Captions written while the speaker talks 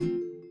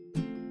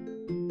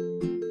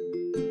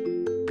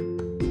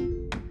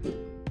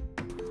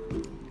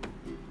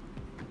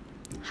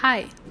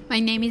Hi,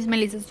 my name is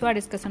Melissa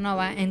Suarez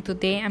Casanova, and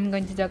today I'm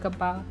going to talk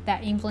about the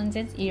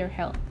influences in your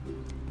health.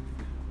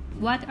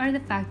 What are the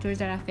factors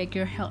that affect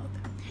your health?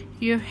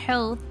 Your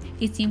health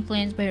is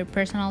influenced by your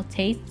personal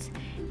tastes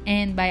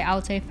and by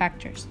outside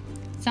factors.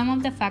 Some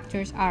of the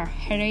factors are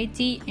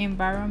heredity,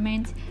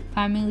 environment,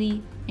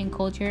 family and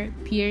culture,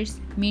 peers,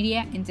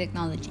 media, and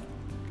technology.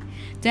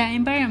 The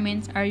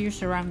environments are your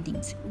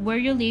surroundings. Where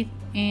you live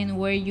and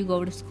where you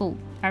go to school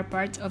are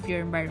parts of your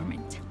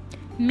environment.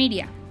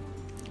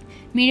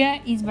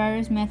 Media is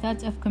various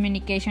methods of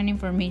communication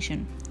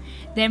information.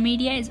 The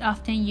media is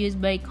often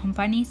used by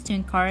companies to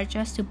encourage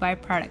us to buy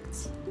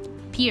products.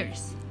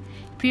 Peers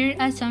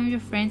are some of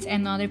your friends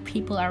and other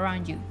people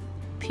around you.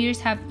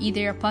 Peers have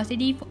either a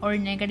positive or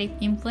negative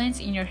influence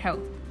in your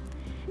health.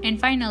 And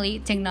finally,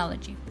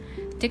 technology.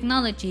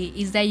 Technology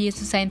is the use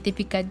of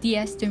scientific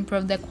ideas to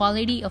improve the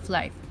quality of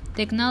life.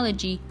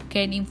 Technology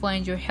can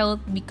influence your health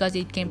because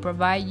it can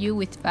provide you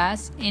with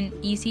fast and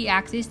easy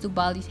access to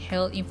valid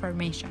health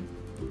information.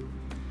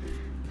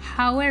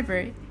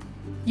 However,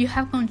 you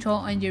have control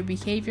on your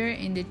behavior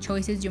and the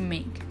choices you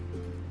make.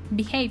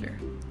 Behavior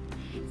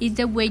is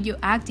the way you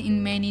act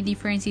in many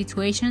different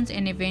situations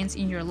and events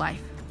in your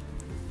life.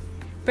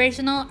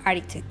 Personal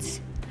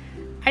attitudes.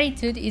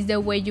 Attitude is the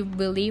way you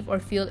believe or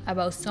feel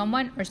about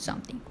someone or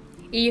something.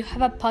 If you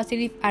have a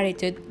positive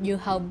attitude, you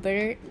have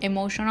better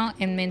emotional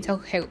and mental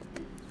health.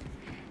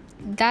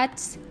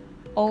 That's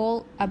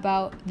all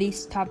about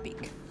this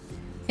topic.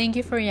 Thank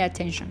you for your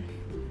attention.